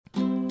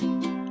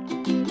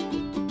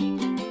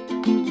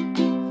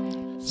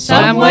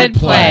Some would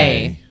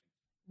play.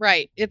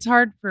 Right. It's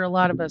hard for a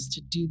lot of us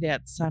to do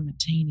that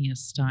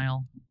simultaneous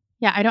style.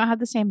 Yeah, I don't have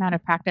the same amount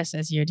of practice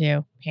as you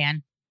do,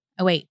 Pan.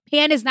 Oh, wait.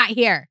 Pan is not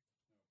here.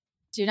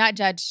 Do not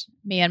judge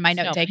me and my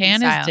note-taking Pan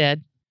style. is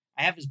dead.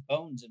 I have his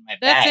bones in my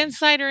That's bag.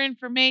 insider My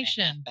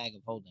information. half bag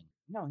of holding.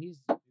 No, he's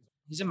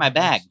in my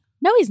bag.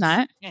 No, he's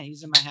not. Yeah,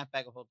 he's in my half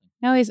bag of holding.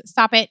 No, he's...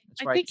 Stop it.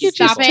 That's I where think keep you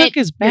just people. took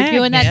his bag.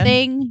 You're doing that man.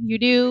 thing you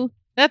do.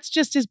 That's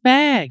just his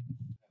bag.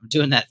 I'm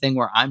doing that thing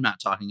where I'm not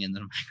talking in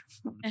the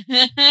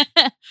microphone.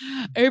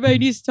 Everybody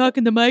needs to talk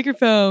in the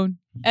microphone.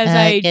 As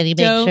I Can you make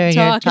don't sure you're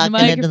talk in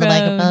talking into the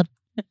microphone?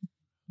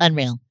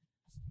 Unreal.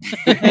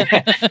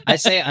 I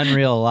say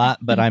unreal a lot,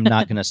 but I'm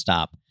not going to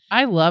stop.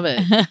 I love it.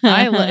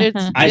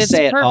 I It's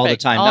say it all the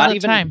perfect, time. all Not the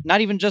even time.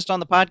 not even just on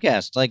the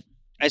podcast. Like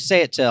I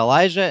say it to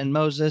Elijah and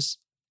Moses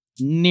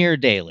near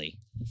daily.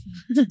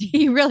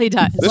 He really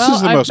does. This well,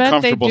 is the I most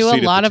bet they comfortable do seat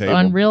a at lot the of table.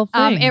 unreal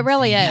things. It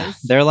really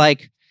is. They're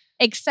like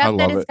Except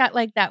that love it's it. got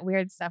like that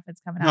weird stuff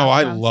that's coming out. No,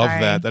 I so I'm love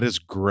sorry. that. That is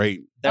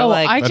great. they're Oh,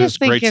 like I That just is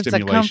think great it's a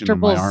stimulation in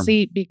my comfortable arm.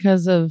 seat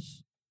because of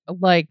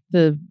like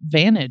the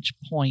vantage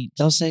point.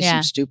 they'll say Yeah.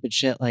 some stupid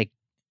shit like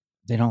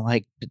they don't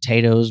like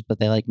potatoes, but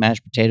they like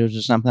mashed potatoes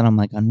or something. I'm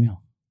like,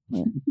 unreal.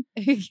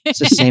 It's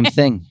the same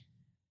thing.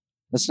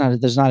 That's not a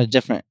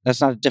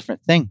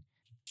different thing.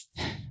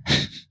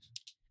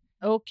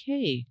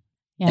 Okay.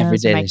 Yeah, Every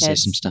those are day my they say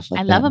kids. some stuff like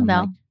I that. love and them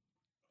I'm though. like-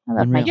 I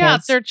love my Unreal. Yeah,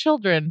 kids. they're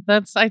children.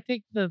 That's I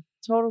think the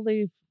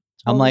totally.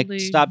 I'm like, totally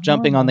stop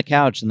jumping on normal. the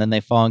couch, and then they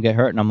fall and get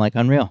hurt, and I'm like,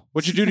 unreal.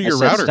 What'd you do to I your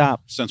said router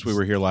stop. since we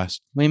were here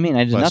last What do you mean?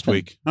 I did nothing.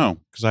 week? Oh,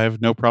 because I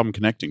have no problem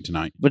connecting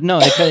tonight. But no,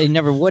 it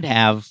never would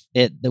have.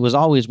 It was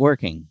always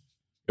working.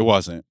 It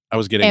wasn't. I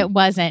was getting. It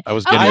wasn't. I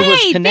was Oh, getting. I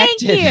was hey,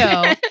 connected.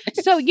 thank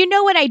you. So you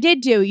know what I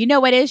did do? You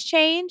know what is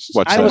changed?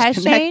 What's I that? was has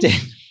connected.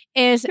 changed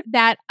is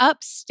that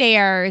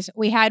upstairs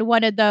we had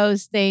one of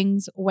those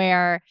things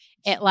where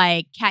it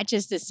like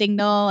catches the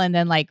signal and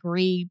then like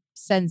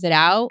sends it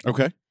out.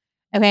 Okay.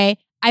 Okay.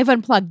 I've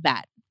unplugged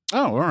that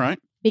Oh, all right.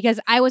 because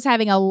I was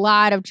having a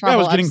lot of Yeah, trouble. I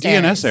was getting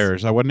upstairs. DNS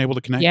errors. I wasn't able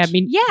to connect. Yeah, I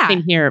mean, Yeah.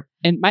 same here.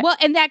 And my Well,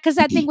 and that because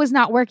that thing was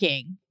not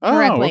working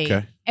correctly. Oh,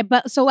 okay.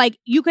 But so like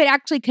you could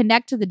actually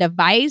connect to the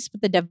device,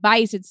 but the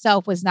device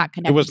itself was not It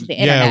connected was. to the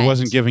internet. Yeah, it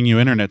wasn't giving you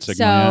internet signal.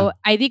 So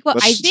I think what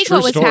That's a true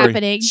what was story.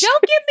 happening.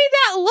 Don't give me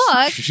that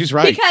yeah. look She's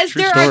right. because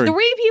True there story. are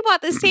 3 people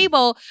at this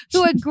table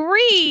who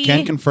agree.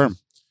 Can confirm.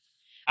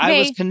 I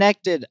was Okay.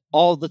 connected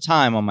all the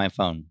time on my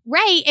phone.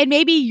 Right, and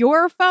maybe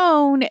your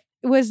phone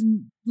was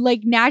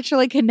like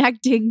naturally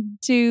connecting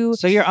to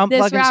So you're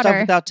unplugging stuff router.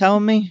 without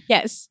telling me?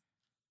 yes,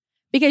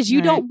 because you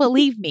All right. don't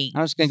believe me.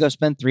 I was going to go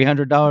spend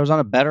 $300 on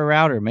a better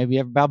router. Maybe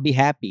everybody be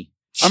happy.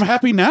 I'm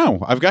happy now.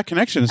 I've got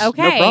connections. No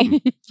Okay,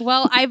 problem.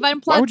 well I've Why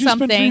unplugged would you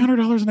spend something.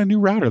 $300 on a new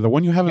router? The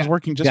one you have is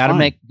working just Gotta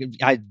fine.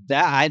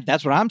 make.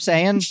 That's what I'm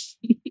saying.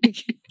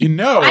 You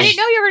know. I didn't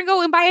know you were going to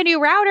go and buy a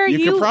new router.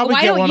 You could probably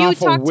why get don't one you off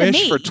talk of to Wish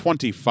me? for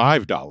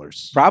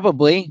 $25.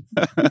 Probably.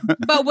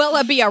 But will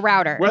it be a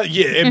router? Well,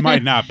 yeah, it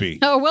might not be.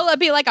 Or will it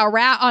be like a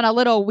rat on a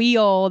little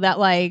wheel that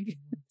like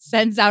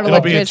sends out It'll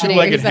be a electricity?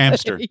 two-legged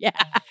hamster. Yeah.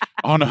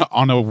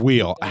 on a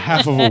wheel, a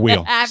half of a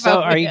wheel. Half So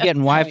of are you it.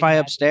 getting Wi-Fi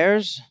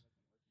upstairs?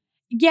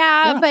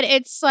 Yeah, Yeah. but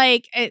it's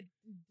like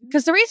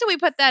because the reason we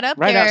put that up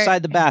Right there,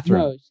 outside the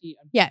bathroom. no,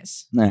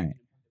 yes, All right.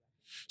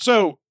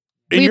 So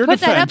in we your put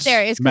that up defense,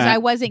 there is because Matt, I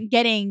wasn't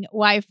getting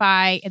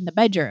Wi-Fi in the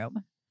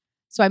bedroom,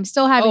 so I'm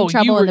still having you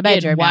trouble were in the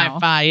bedroom getting now.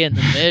 Wi-Fi in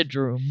the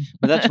bedroom.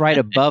 But that's right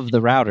above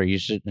the router. You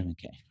should.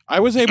 Okay. I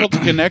was able to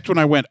connect when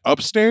I went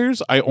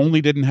upstairs. I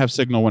only didn't have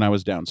signal when I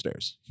was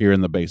downstairs here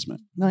in the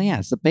basement. No, yeah,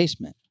 it's the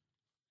basement.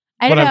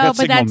 I don't But I've know, got but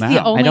signal that's the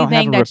now. only I don't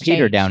thing have a that's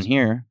repeater changed. down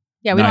here.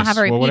 Yeah, we don't Nice. have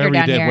a repeater well, whatever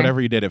down you did, here.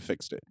 Whatever you did, it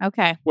fixed it.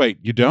 Okay. Wait,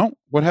 you don't?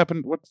 What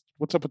happened?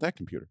 What's up with that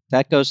computer?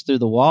 That goes through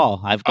the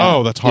wall. I've got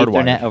Oh, that's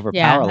hardwired. Ethernet over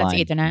Yeah, power that's line.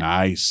 Ethernet.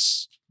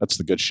 Nice. That's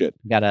the good shit.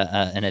 Got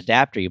an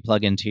adapter you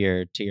plug into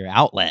your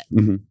outlet,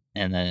 Mhm.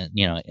 and then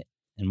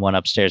and one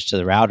upstairs to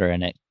the router,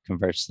 and it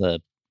converts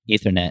the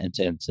Ethernet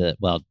into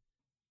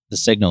the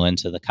signal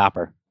into the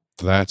copper,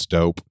 That's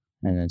dope.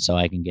 and then so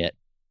I can get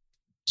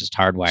just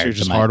hardwired. So you're to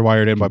just my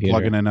hardwired in by computer.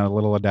 plugging in a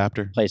little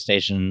adapter.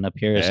 PlayStation up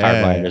here is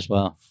Yeah. hardwired as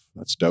well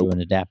That's to dope. an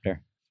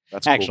adapter.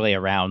 That's cool. Actually,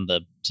 around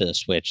to the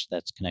switch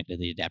that's connected to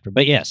the adapter.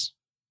 But yes,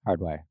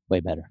 hardwire, way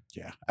better.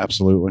 Yeah,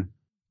 absolutely.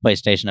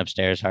 PlayStation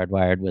upstairs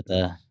hardwired with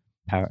the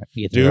power.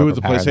 Ethernet Dude, over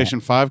the power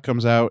PlayStation 5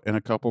 comes out in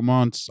a couple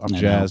months. I'm I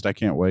know. jazzed. I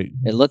can't wait.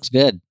 It looks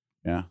good.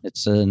 Yeah.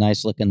 It's a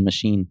nice looking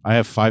machine. I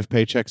have 5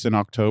 paychecks in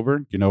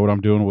October. You know what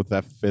I'm doing with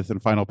that 5th and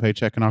final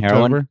paycheck in Heroin?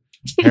 October?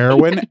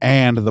 Heroin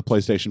and the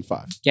PlayStation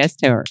 5. guest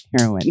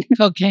heroin.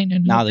 Cocaine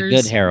and Now the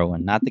hookers. good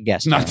heroin, not the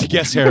guest. Not to heroin.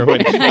 guess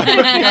heroin. I forgot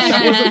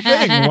that was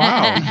a thing.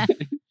 Wow.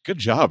 Good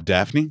job,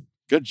 Daphne.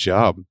 Good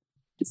job.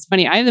 It's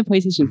funny. I have the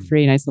PlayStation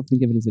 3, and I still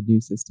think of it as a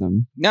new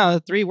system. No, the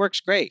 3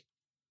 works great.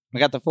 We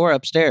got the 4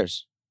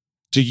 upstairs.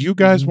 Do you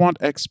guys want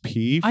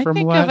XP I from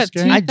think of last a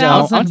game? I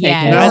don't. 2004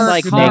 Yes. I'd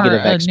like car, negative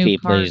a new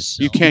XP, car. please.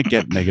 You can't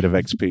get negative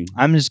XP.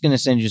 I'm just gonna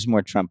send you some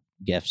more Trump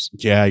gifts.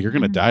 Yeah, you're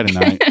going to die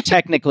tonight.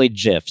 Technically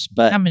GIFs,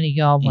 but How many of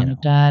y'all you want to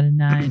know. die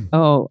tonight?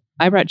 Oh,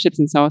 I brought chips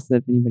and salsa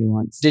if anybody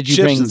wants. Did you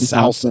Chips bring and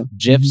salsa.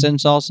 GIFs and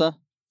salsa?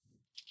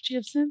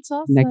 Chips and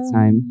salsa. Next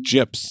time.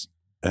 Gyps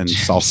and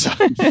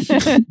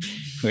salsa.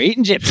 We're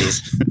eating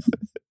gypsies.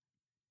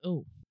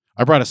 Oh,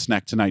 I brought a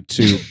snack tonight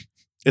too.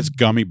 It's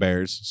gummy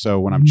bears, so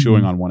when I'm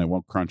chewing on one, it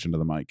won't crunch into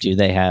the mic. Do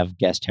they have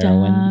guest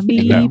heroin?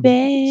 Gummy No.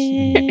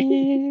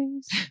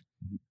 bears.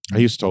 I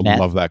used to Meth?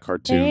 love that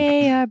cartoon.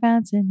 They are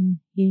bouncing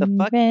here The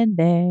fuck? and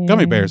there.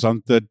 Gummy bears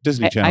on the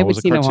Disney I Channel would was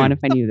a see the one cartoon. if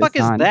I knew the this fuck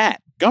is song.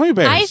 that? Gummy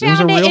bears. I It was a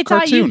found real It's on.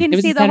 cartoon. You can It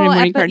was see a the whole Saturday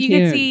morning episode. You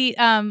can cartoon. see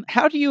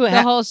How do you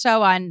the whole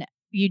show on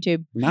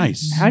YouTube.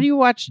 Nice. How do you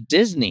watch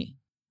Disney?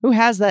 Who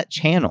has that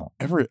channel?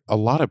 A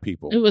lot of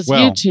people. it was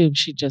Well, YouTube.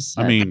 She just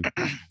said. I mean,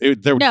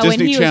 there No, Disney when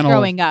he Channel was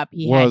growing up,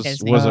 he was- had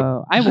Disney. was a-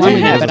 Oh, I I wanted didn't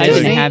it, have but I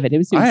Disney. didn't have it. It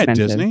was too I had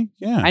expensive. Disney.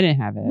 Yeah. I didn't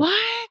have it. what?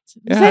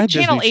 Yeah, Was I that had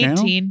channel Disney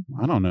Channel. 18?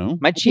 I don't know.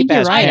 My think cheap you're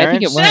ass right. I think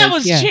parents. it That was,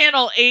 was yeah.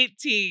 channel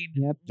 18.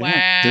 Yep. Wow.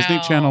 Yeah, Disney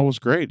Channel was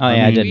great. Oh, yeah,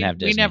 I mean, didn't we, have we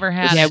Disney. never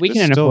had Yeah, it. we It's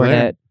couldn't still afford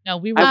there. it. No,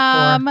 we were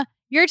poor.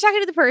 You're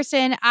talking to the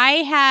person. I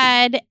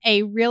had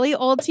a really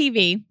old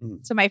TV.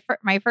 Mm. So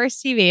my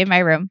first TV in my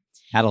room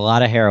Had a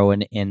lot of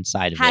heroin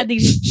inside of had it.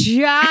 these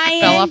Fell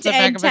off giant the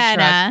back of a truck.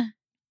 antenna.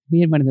 We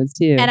had one of those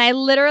too. And I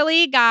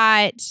literally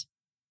got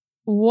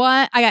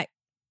I got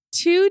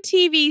 2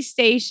 TV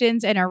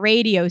stations and a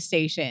radio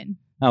station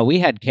Oh, we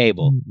had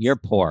cable. You're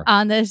poor.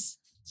 on this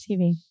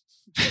TV.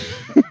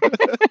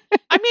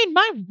 I mean,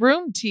 my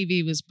room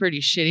TV was pretty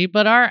shitty,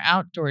 but our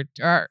outdoor,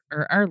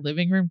 our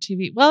living room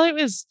TV, well, it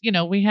was,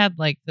 we had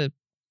like the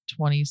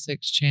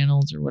 26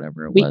 channels or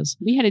whatever it was.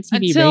 we had a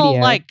TV Until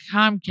radio. like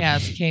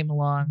Comcast came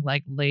along,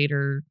 like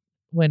later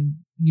when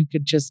you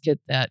could just get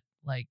that,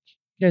 like,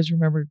 you guys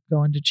remember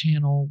going to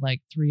channel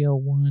like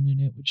 301 and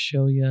it would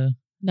show you.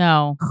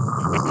 No.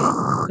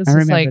 This I is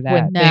remember like that.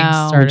 when No. things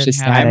started Which is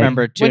happening. I static.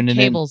 remember when tuning in.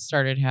 cables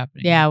started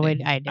happening. Yeah, I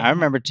think. I did. I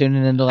remember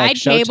tuning into I like had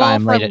cable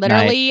Showtime for late at night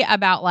literally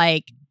about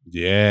like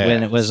Yeah.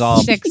 when it was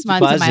all 6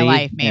 months of my fuzzy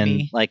life, and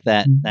maybe. like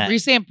that. Were you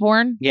saying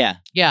porn? Yeah,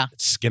 Yeah.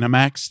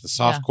 Skinamax, the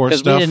softcore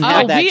because we stuff. didn't Oh,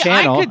 have that I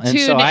channel, could and so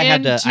tune I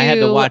had to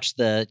into watch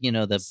the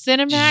the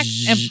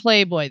Cinemax and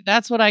Playboy.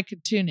 That's what I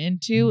could tune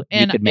into.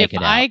 And could make if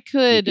it out. I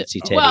could, You could see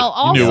titty. well,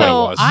 You knew what it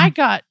also was. I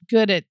got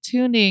good at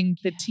tuning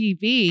the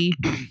TV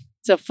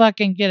to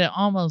fucking get it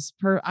almost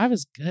I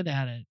was good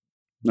at it.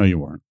 No, you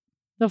weren't.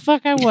 The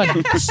fuck I wouldn't.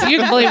 You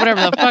can believe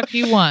whatever the fuck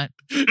you want.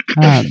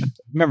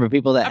 remember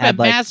people that I've had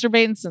been like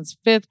masturbating since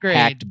 5th grade.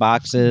 hacked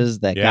boxes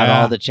that got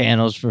Yeah. all the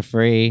channels for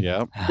free.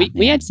 Yeah. Ah,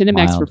 we had man,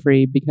 Cinemax wild. for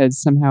free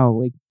because somehow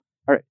like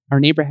our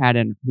neighbor had it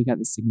and we got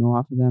the signal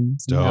off of them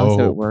somehow, so it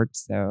Dope. worked.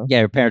 So Yeah,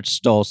 your parents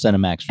stole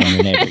Cinemax from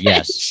your neighbor.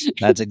 Yes,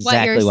 that's what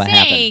exactly you're what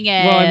happened. saying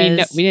is well, I mean,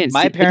 no, we didn't.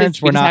 My we just-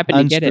 parents we were just not happened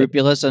to get it.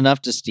 unscrupulous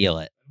enough to steal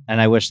it,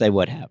 and I wish they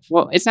would have.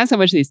 Well, it's not so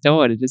much they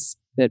stole it; it's just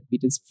that we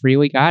just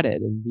freely got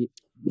it, and we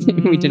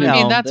we didn't. No, I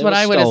mean, that's they what were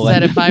I would have stolen.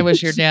 said if I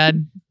was your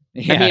dad.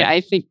 Yeah. I mean,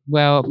 I think.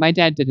 Well, my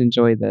dad did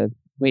enjoy the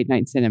late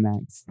night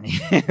Cinemax.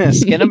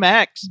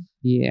 Skinamax.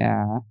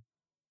 Yeah.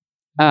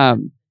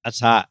 That's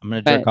hot. I'm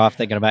gonna jerk But- off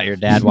thinking about your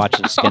dad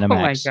watching Oh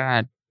my Skinamax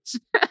god!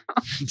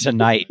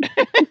 tonight.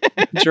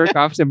 Jerk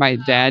off to my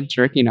dad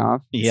jerking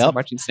off. Yep.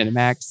 Watching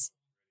Cinemax.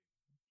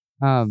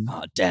 Oh,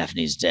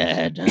 Daphne's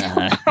dead. Oh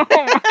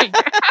my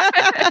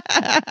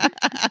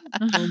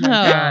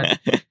god!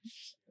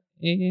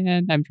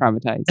 And I'm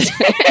traumatized.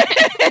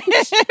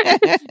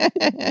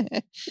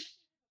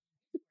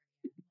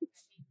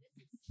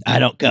 I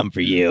don't come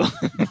for you.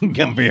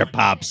 Come for your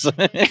pops.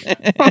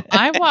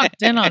 I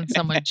walked in on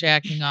someone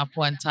jacking off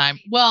one time.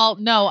 Well,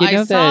 no, You I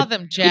know saw the-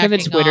 them You jacking know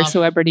the Twitter off.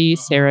 celebrity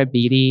Sarah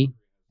Beatty,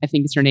 I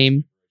think is her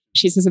name.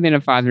 She said something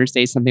on Father's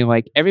Day, something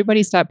like,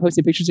 "Everybody stop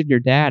posting pictures of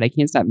your dad. I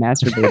can't stop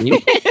masturbating."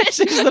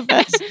 She's the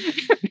best.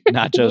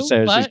 Nacho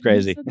says she's What?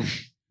 crazy.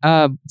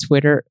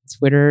 Twitter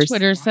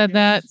said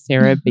that.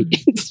 Sarah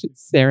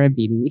Sarah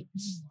Beatty.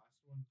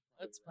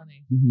 That's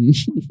funny. Mhm.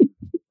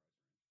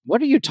 What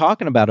are you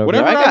talking about over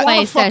Whatever there? I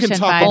want to PlayStation fucking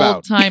talk 5. about.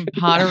 Old time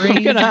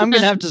pottery. I'm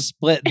gonna have to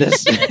split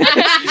this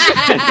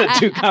into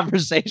 2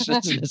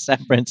 conversations into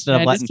separate instead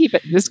of Yeah, letting.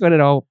 just let it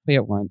all play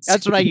at once.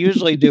 That's what I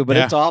usually do, but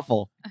Yeah. it's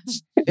awful.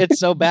 It's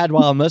so bad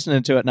while I'm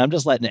listening to it, and I'm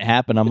just letting it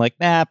happen. I'm like,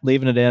 nah,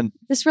 leaving it in.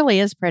 This really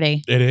is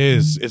pretty. It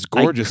is. It's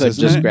gorgeous, I could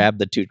isn't just it? grab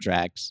the 2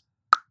 tracks.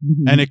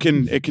 Mhm. And it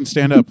can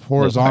stand up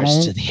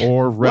horizontal to the-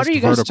 or rest What are you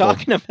guys vertical.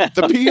 talking about?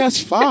 The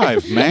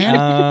PS5, man.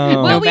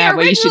 Oh. What No, we Matt,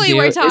 what you should originally do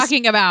were is-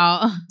 talking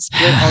about.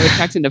 Split all the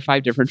tracks into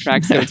 5 different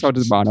tracks, so it's all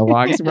just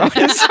monologues. We're all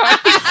just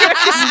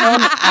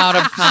talking. Out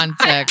of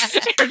context.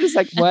 We're just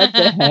like, what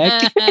the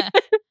heck?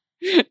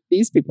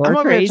 These people I'm are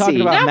over here crazy.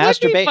 talking about That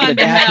would be masturbating fun to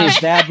to have. Daphne's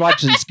dad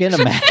watching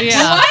Skinamax.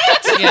 Yeah.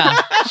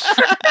 Yeah.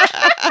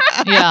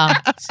 Yeah.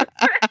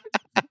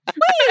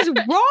 What is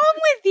wrong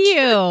with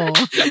you?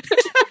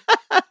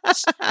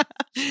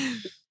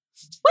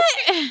 What?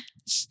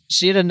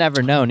 She'd have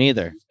never known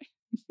either.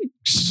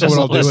 So what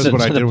I'll do is Listen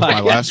what I to the did with my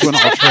podcast. last one.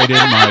 I'll trade in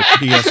my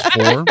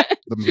PS4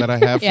 that I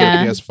have Yeah.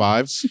 for the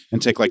PS5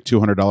 and take like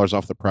 $200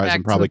 off the price Back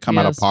and to probably the come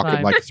out of pocket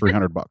PS5. like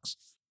 $300.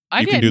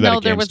 I You can didn't do that know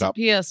at there was a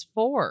GameStop.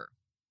 PS4.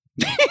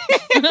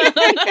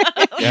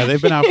 Yeah,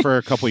 they've been out for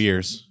a couple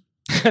years.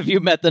 Have you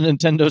met the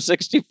Nintendo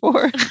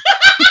 64?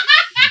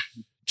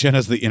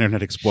 Jenna's the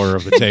Internet Explorer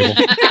of the table.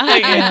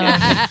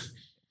 I am.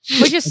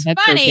 Which is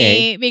That's funny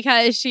okay.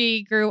 because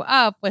she grew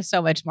up with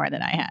so much more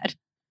than I had.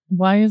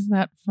 Why is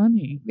that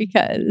funny?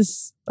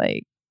 Because,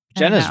 like, I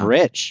don't Jenna's know.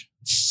 rich.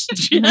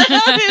 She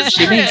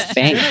makes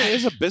bank. Jenna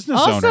is a business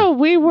Also, owner.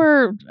 we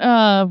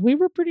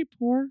were pretty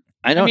poor.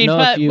 I don't know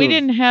but if you we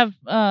didn't have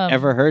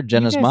ever heard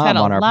Jenna's you guys had mom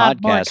a on our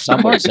lot more podcast.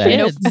 Some would say.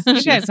 kids.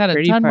 You guys had a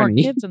Pretty ton more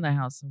funny. kids in the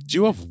house. Do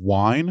you have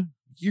wine?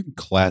 You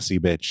classy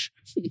bitch.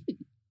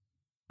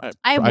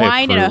 I have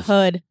wine in a approve.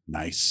 hood.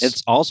 Nice.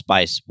 It's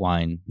allspice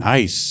wine.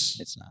 Nice.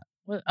 It's not.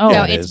 What, No,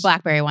 Yeah, it it's is.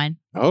 blackberry wine.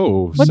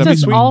 Oh, what does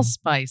semi-sweet.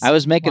 allspice? I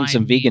was making wine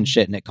some vegan mean?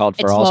 shit and it called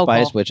for It's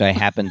allspice, local. which I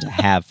happen to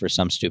have for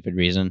some stupid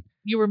reason.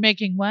 You were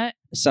making what?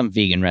 Some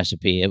vegan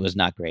recipe. It was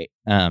not great.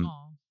 Oh.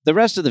 The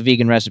rest of the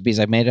vegan recipes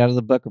I made out of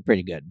the book are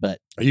pretty good, but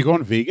Are you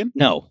going vegan?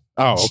 no,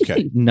 Oh,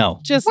 okay. no.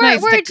 Just We're-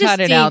 nice we're to cut just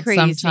it out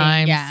decreasing,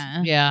 sometimes.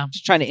 yeah. Yeah.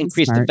 Just trying to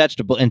increase the Smart.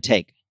 vegetable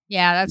intake.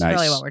 Yeah, that's really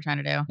Nice. what we're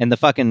trying to do. And the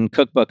fucking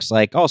cookbook's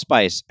like,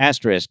 allspice,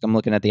 asterisk. I'm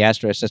looking at the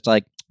asterisk. It's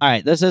like, all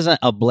right, this isn't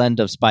a blend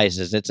of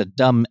spices. It's a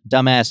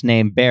dumbass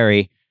named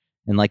berry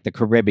in like the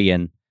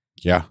Caribbean.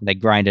 Yeah. They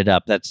grind it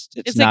up. It's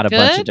Is not it a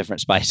bunch good? of different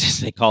spices.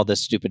 They call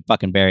this stupid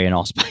fucking berry an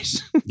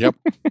allspice.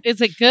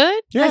 Is it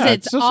good? Yeah, Because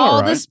it's all all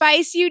the right.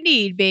 spice you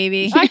need,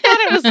 baby. I thought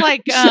it was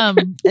like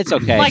It's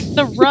okay. like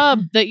the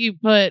rub that you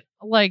put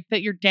like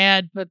that your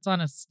dad puts on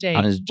a steak.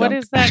 On his What junk.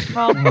 is that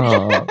called?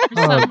 Oh, Or something.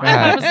 I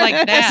thought it was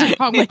like that. What's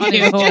wrong with on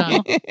you? his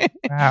junk.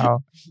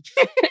 wow.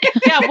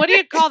 Yeah, what do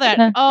you call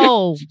that?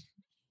 Oh.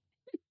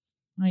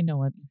 I know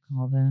what you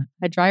call that.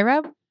 A dry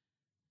rub?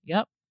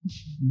 Yep.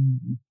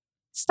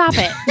 Stop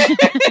it.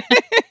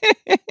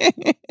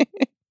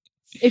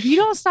 If you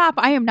don't stop,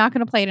 I am not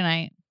going to play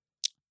tonight.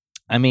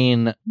 I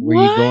mean, were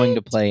you going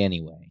to What? play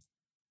anyway?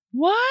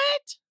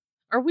 What?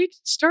 Are we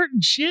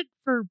starting shit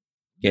for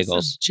this is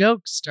Giggles.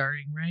 joke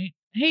starting, right?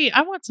 Hey,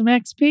 I want some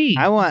XP.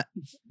 I want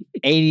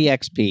 80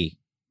 XP.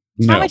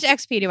 No. How much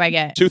XP do I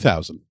get?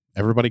 2,000.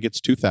 Everybody gets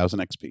 2,000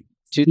 XP.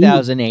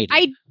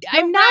 2080.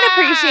 I'm not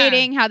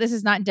appreciating how this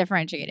is not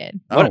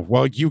differentiated. Oh,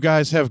 well, you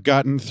guys have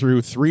gotten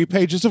through 3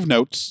 pages of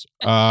notes.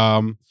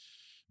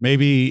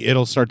 Maybe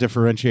it'll start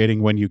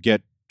differentiating when you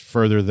get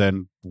further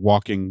than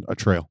walking a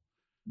trail.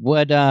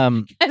 Would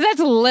That's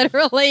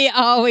literally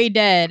all we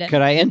did.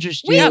 could I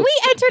interest you? We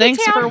entered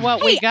Thanks a town. for what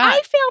hey, we got. I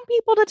found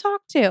people to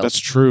talk to. That's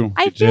true.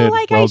 I You feel did.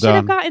 like well I should done.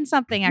 have gotten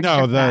something extra.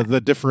 No, for that.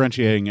 the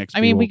differentiating XP. I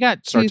mean, we will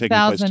got start taking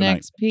place 2,000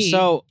 tonight. XP.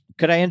 So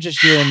could I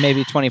interest you in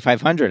maybe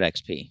 2,500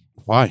 XP?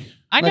 Why?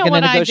 I know like in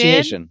what a I did.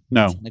 negotiation.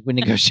 No. Like we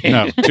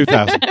negotiated. No,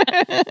 2,000.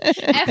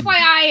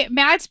 FYI,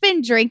 Matt's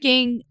been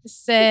drinking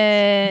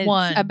since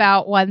One.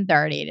 about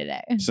 1:30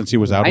 today. Since he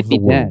was out I'd of the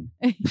be womb.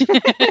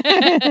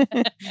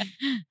 dead.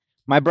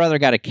 My brother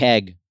got a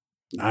keg.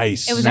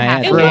 Nice. It was a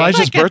half It For keg. looked Elijah's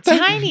like birthday? a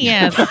tiny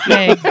ass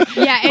keg.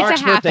 Yeah, it's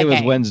Mark's a half birthday a was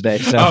cake. Wednesday,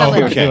 so Oh, we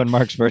were okay. doing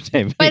Mark's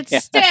birthday. But yeah.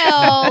 still,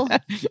 a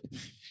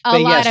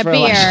But lot yes, of for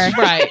beer. Elijah.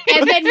 Right.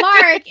 And then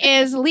Mark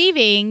is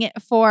leaving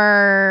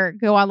for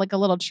go on like a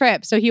little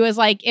trip. So he was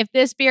like, if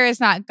this beer is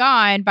not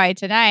gone by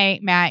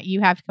tonight, Matt,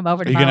 you have to come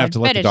over Are you tomorrow going to have and to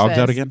let the finish dogs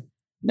out this." again?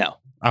 No.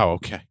 Oh,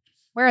 okay.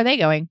 Where are they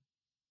going?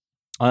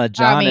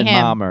 John mean and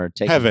him. Mom are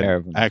taking care of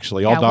Heaven. him.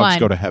 Actually, all Yeah, dogs one.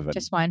 go to heaven.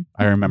 Just one.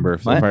 I remember,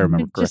 if What? I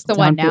remember correctly. Just the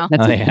one now.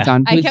 That's Oh, a yeah.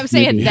 Don I Bluth kept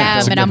saying movie. Yeah,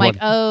 it's them, a and I'm good like,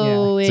 one.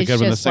 oh, It's a it's good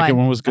one. The just second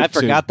one. one was good I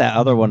forgot that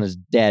other one is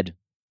dead.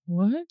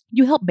 What?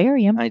 You helped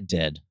bury him. I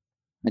did.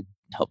 I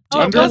helped. Oh,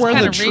 do it Under was where the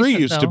kinda tree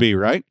recent, used to though. be,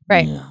 right?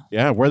 Right. Yeah.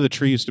 Yeah, where the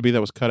tree used to be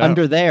that was cut out.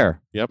 Under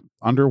there. Yep.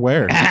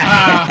 Underwear.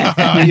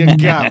 You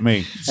got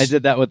me. I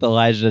did that with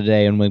Elijah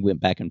today, and we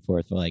went back and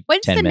forth for like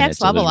When's 10 the minutes.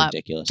 next level it was up?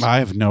 ridiculous. I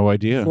have no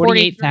idea.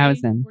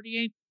 48,000.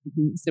 48.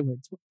 Mhm, So we're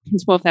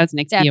 12,000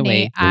 XP Daphne,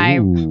 away. I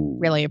Ooh.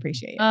 really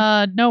appreciate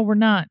it. No, we're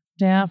not,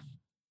 Daff.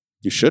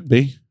 You should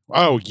be.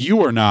 Oh,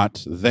 you are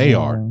not. They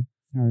are. Oh,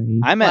 sorry.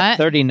 I'm at What?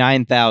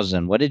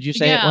 39,000. What did you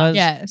say Yeah. it was?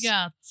 Yes.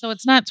 Yeah. So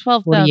it's not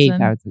 12,000.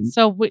 48,000.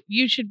 So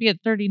you should be at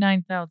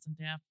 39,000,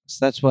 Daff.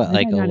 So that's what,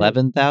 like I got it.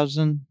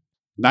 11,000?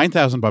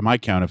 9,000 by my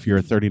count. If you're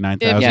at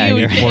 39,000, Yeah, you're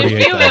you're-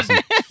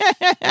 48,000.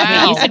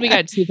 Yeah, you Wow. said we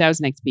got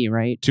 2,000 XP,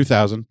 right?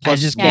 2,000.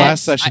 Plus, just guessed.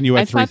 last session you I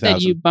had thought that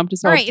 3,000. you bumped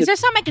us all. All right, to- is there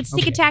something I can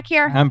sneak Okay. attack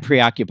here? I'm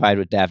preoccupied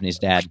with Daphne's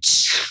dad.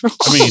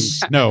 I mean,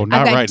 no,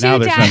 not I've got right two now.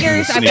 There's nothing to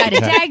daggers. I've sneak got a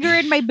attack. dagger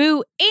in my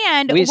boot,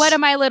 and We one s- of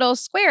my little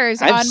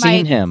squares I've on my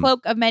seen him.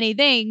 cloak of many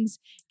things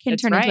can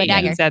That's turn right. into a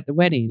dagger. He's at the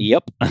wedding.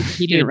 Yep.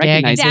 He didn't Dude,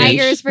 recognize it.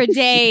 Daggers for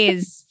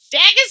days.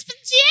 Daggers for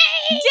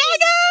days.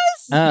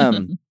 Daggers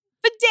Um,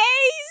 for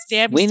days.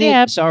 Stab, we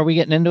stab. need. So are we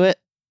getting into it?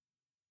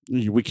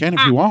 We can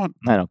if you want.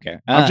 I don't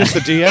care. I'm just the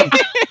DM.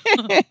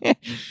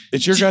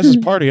 It's your guys'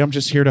 party. I'm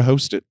just here to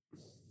host it.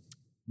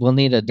 We'll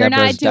need a You're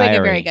Deborah's not doing diary.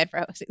 it very good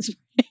for hosting.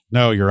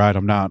 No, you're right.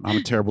 I'm not. I'm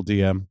a terrible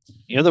DM.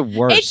 You're the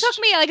worst. It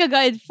took me like a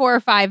good 4 or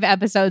 5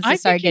 episodes I to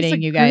start think he's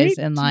getting a you guys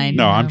great in line.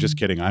 No, I'm DM. just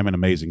kidding. I'm an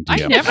amazing I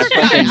DM.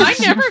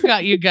 never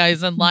got you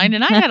guys in line,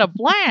 and I had a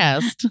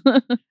blast.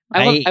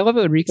 I love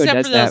it when Rico Except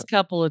does for those that.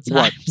 couple of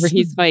What? times. Where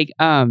he's like,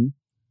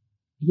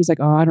 he's like,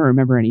 oh, I don't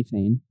remember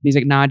anything. And he's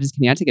like, nah, just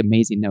kidding. I take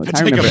amazing notes. I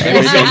take remember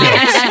amazing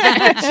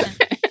everything.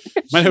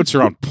 My notes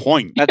are on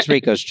point. That's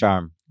Rico's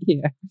charm.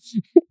 Yeah.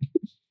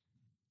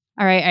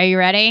 All right, are you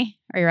ready?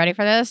 Are you ready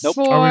for this? Nope.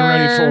 Are we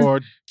ready for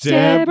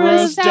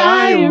Deborah's Deborah's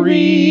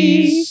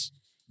Diaries?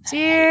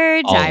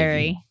 Dear All of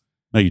diary.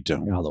 No, you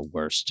don't. You're all the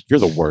worst. You're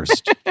the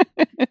worst.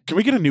 Can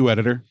we get a new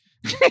editor?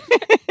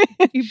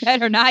 You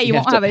better not. You You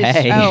won't have have to a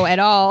pay. show at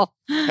all.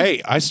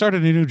 Hey, I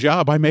started a new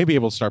job. I may be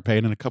able to start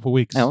paying in a couple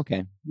weeks. Oh,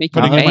 okay. Make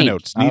Putting your in my bank.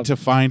 notes. Need to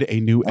find a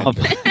new I'll,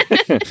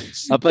 editor.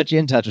 I'll put you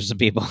in touch with some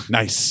people.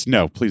 Nice.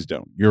 No, please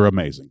don't. You're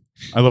amazing.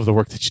 I love the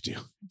work that you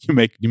do.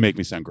 You make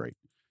me sound great.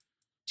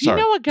 Do you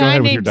Sorry. know a Go guy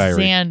ahead with your named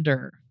diary.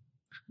 Xander?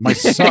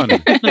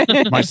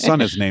 My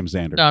son is named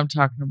Xander. No, I'm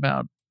talking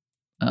about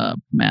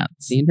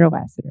Matt's. Sandra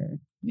Lassiter.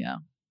 Yeah.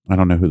 I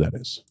don't know who that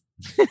is.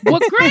 Well,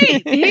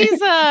 great.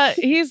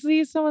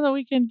 He's someone that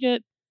we can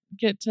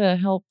get to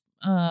help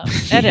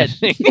edit.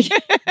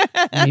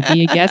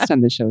 Maybe a guest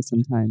on the show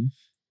sometime.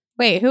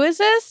 Wait, who is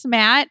this?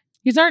 Matt?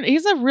 He's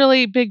a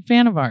really big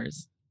fan of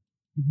ours.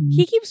 Mhm.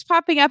 He keeps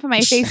popping up on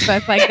my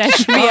Facebook like that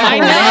should be Oh, I a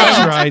know. That's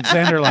event. right.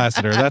 Xander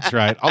Lassiter. That's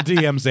right. I'll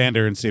DM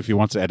Xander and see if he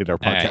wants to edit our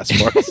All right. podcast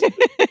for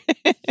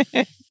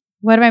us.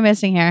 What am I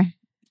missing here?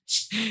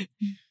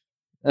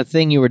 A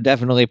thing you were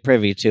definitely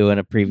privy to in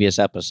a previous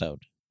episode.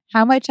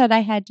 How much had I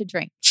had to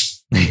drink?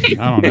 I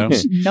don't know.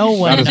 No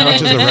one. Not as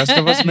much as the rest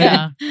of us, maybe?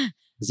 Yeah.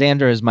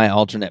 Xander is my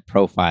alternate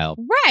profile.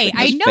 Right,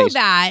 I His know face-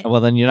 that.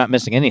 Well, then you're not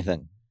missing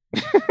anything.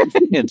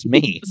 It's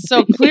me.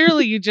 So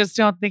clearly, you just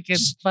don't think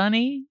it's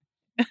funny.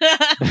 Is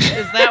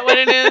that what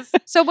it is?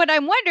 So what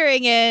I'm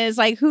wondering is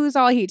like, who's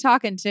all he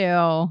talking to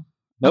on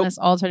Nope. this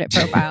alternate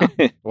profile?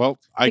 Well,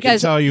 I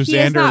Because can tell you he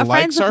is Xander not likes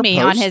friends with our me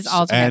posts on his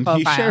alternate and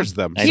he profile. shares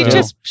them. I He know.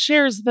 just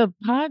shares the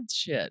pod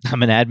shit.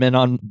 I'm an admin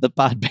on the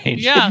pod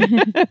page. Yeah.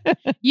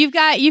 You've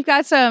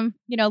got some,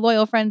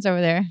 loyal friends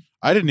over there.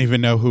 I didn't even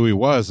know who he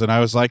was, and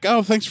I was like,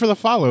 "Oh, thanks for the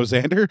follow,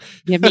 Xander."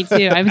 Yeah, me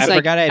too. I was I like,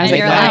 forgot I had I was to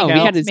like, make wow, that we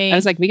account. got It's me. I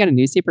was like, we got a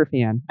new super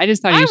fan. I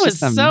just thought he I was, was just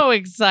some. so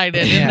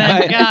excited.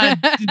 Yeah.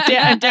 And then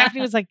and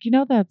Daphne was like,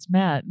 that's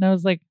Matt. And I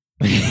was like,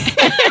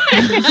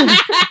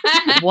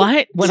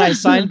 what? When I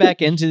signed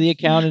back into the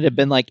account, it had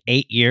been like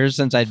 8 years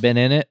since I'd been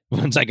in it.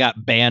 Once I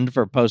got banned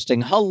for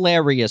posting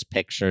hilarious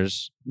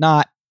pictures.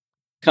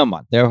 Come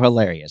on, they're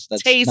hilarious.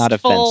 That's not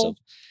Tasteful.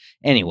 offensive.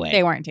 Anyway,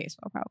 They weren't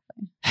tasteful,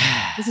 probably.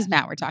 This is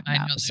Matt we're talking I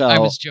know. about. So, I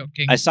was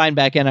joking. I signed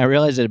back in. I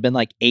realized it had been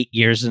like 8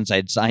 years since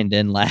I'd signed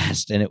in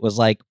last. And it was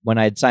like when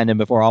I'd signed in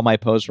before, all my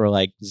posts were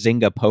like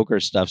Zynga poker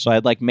stuff. So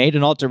I'd like made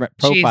an alternate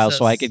profile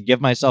so I Jesus. could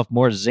give myself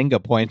more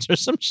Zynga points or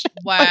some shit.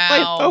 while I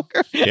played Wow.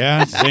 poker.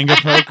 Yeah, Zynga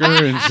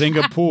Poker and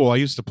Zynga Pool. I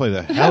used to play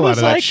the hell out was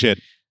of that like- shit.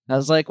 I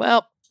was like,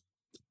 well,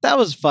 that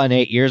was fun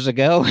 8 years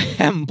ago.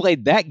 Haven't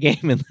played that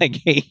game in like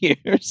 8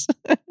 years.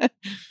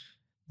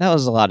 That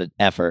was a lot of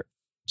effort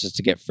just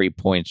to get free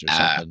points or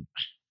something.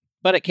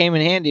 But it came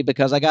in handy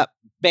because I got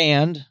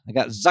banned. I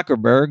got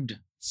Zuckerberged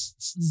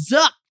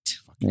Zucked.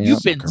 Yeah.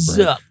 You've been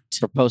Zuckerberg. zucked.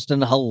 for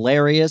posting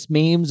hilarious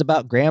memes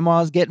about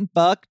grandmas getting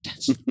fucked.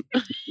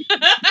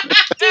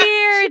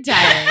 Dear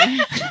diary.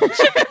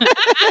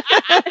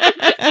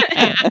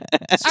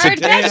 Our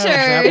Today I was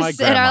at my adventures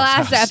in our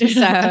last grandma's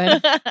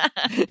house.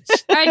 episode.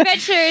 Our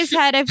adventures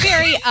had a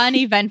very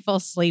uneventful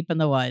sleep in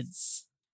the woods.